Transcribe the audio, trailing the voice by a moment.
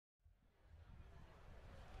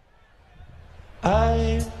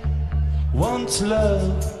once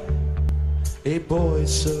loved a boy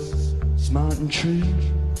so smart and true.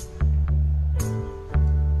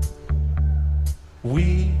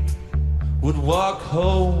 We would walk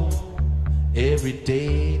home every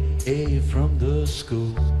day from the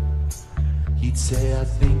school. He'd say, I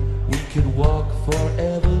think we could walk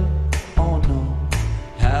forever. Oh no,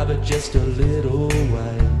 how about just a little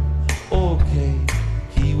while? Okay,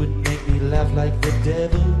 he would make me laugh like the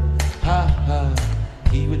devil. Ha ha,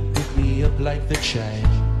 he would pick me up like the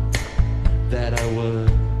child that I was.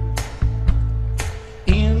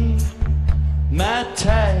 In my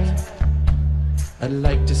time, I'd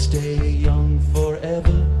like to stay young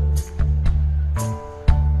forever,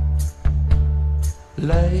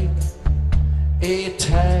 like a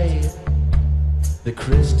tide, the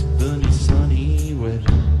crisp, sunny, sunny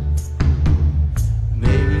weather.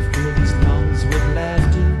 May we fill these lungs with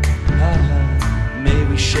laughter, ha ha. May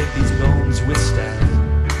we shake these bones with style.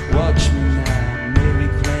 Watch me now, may we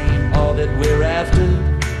claim all that we're after.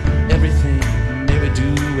 Everything, may we do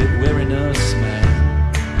it wearing a smile.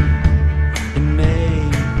 And may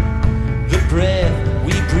the breath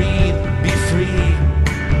we breathe be free.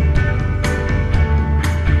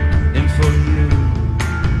 And for you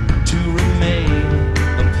to remain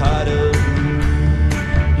a part of me.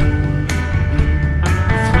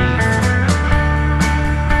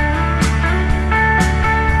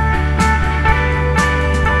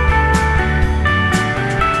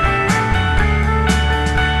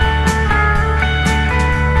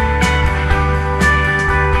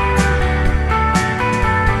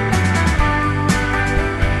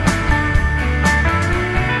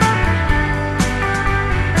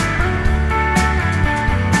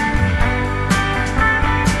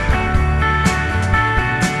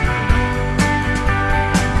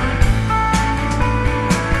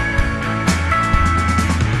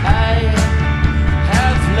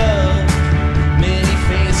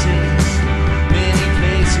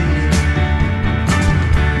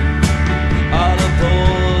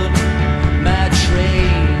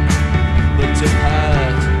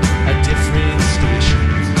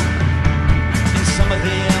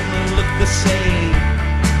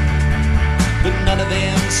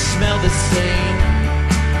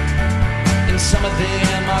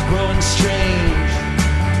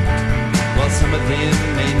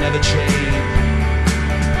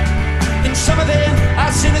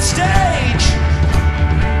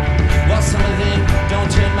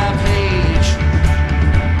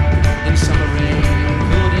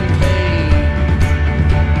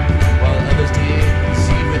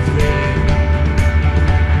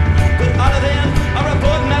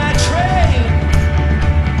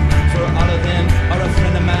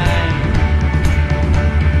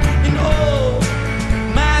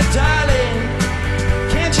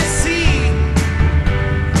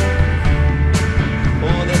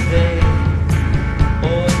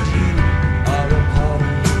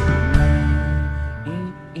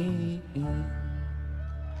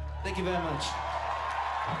 Thank you very much.